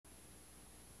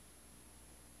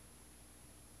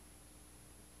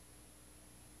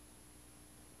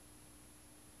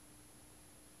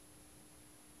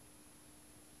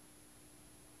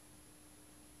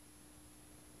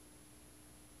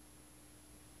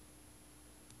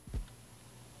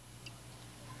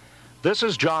This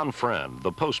is John Friend,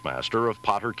 the postmaster of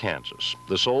Potter, Kansas,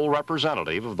 the sole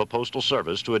representative of the Postal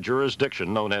Service to a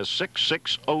jurisdiction known as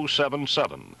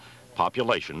 66077,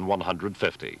 population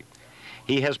 150.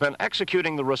 He has been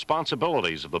executing the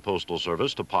responsibilities of the Postal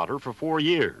Service to Potter for 4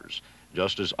 years,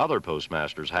 just as other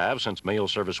postmasters have since mail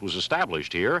service was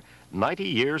established here 90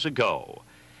 years ago.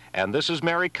 And this is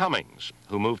Mary Cummings,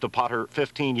 who moved to Potter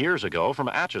 15 years ago from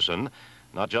Atchison,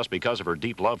 not just because of her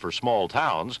deep love for small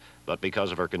towns, but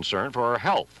because of her concern for her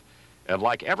health. And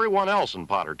like everyone else in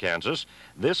Potter, Kansas,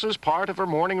 this is part of her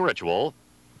morning ritual,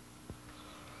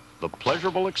 the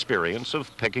pleasurable experience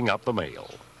of picking up the mail.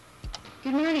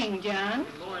 Good morning, John.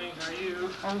 Good morning. How are you?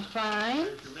 I'm fine.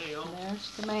 There's your mail.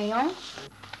 There's the mail.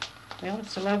 Well,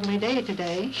 it's a lovely day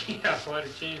today. Yeah, quite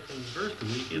a change from the birthday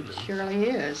week, isn't It it? surely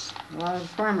is. A lot of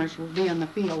farmers will be in the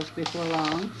fields before long.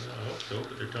 I hope so,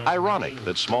 but they're talking Ironic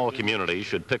that small communities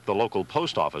should pick the local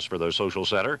post office for their social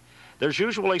center. There's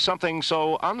usually something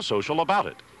so unsocial about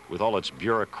it, with all its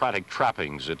bureaucratic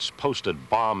trappings, its posted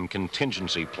bomb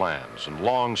contingency plans, and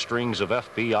long strings of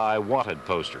FBI wanted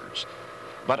posters.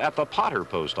 But at the Potter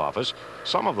Post Office,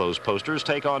 some of those posters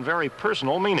take on very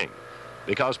personal meaning,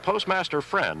 because Postmaster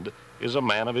Friend is a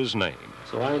man of his name.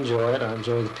 So I enjoy it. I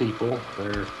enjoy the people.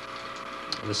 They're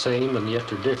the same, and yet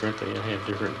they're different. They have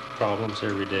different problems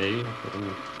every day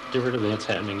and different events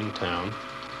happening in town.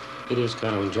 It is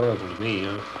kind of enjoyable to me.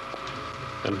 I've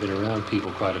kind of been around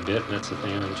people quite a bit, and that's the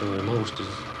thing I enjoy the most, is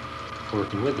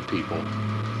working with the people.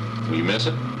 Will you miss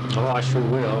it? Oh, I sure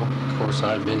will. Of course,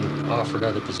 I've been offered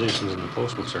other positions in the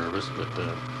Postal Service, but,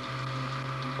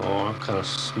 I'm kind of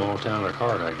small town at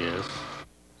heart, I guess.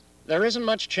 There isn't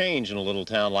much change in a little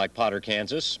town like Potter,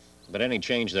 Kansas, but any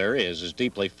change there is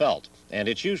deeply felt, and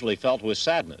it's usually felt with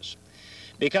sadness.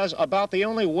 Because about the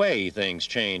only way things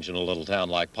change in a little town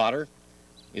like Potter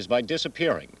is by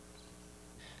disappearing.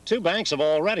 2 banks have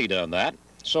already done that.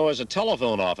 So has a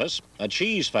telephone office, a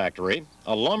cheese factory,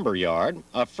 a lumber yard,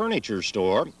 a furniture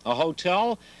store, a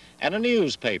hotel, and a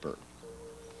newspaper.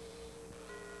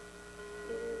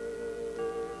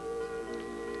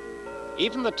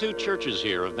 Even the 2 churches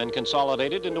here have been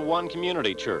consolidated into one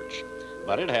community church,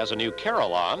 but it has a new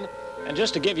carillon. And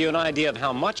just to give you an idea of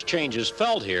how much change is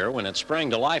felt here, when it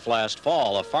sprang to life last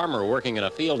fall, a farmer working in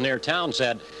a field near town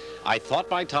said, "I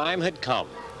thought my time had come."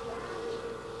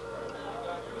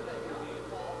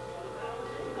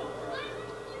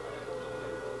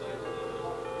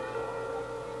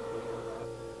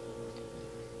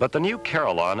 But the new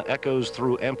carillon echoes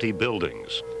through empty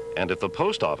buildings, and if the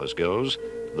post office goes,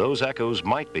 those echoes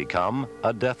might become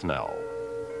a death knell.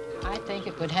 I think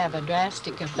it would have a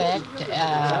drastic effect.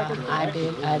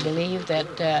 I believe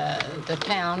that the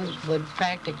town would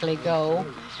practically go,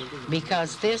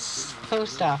 because this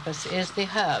post office is the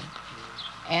hub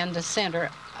and the center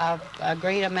of a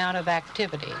great amount of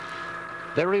activity.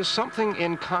 There is something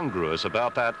incongruous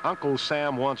about that Uncle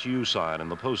Sam Wants You sign in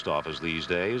the post office these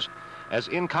days, as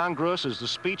incongruous as the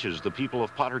speeches the people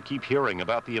of Potter keep hearing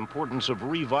about the importance of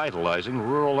revitalizing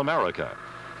rural America.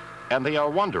 And they are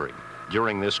wondering,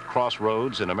 during this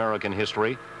crossroads in American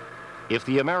history, if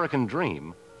the American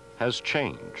dream has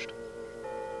changed.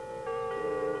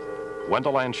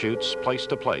 Wendell Anschutz, Place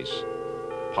to Place,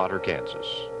 Potter, Kansas.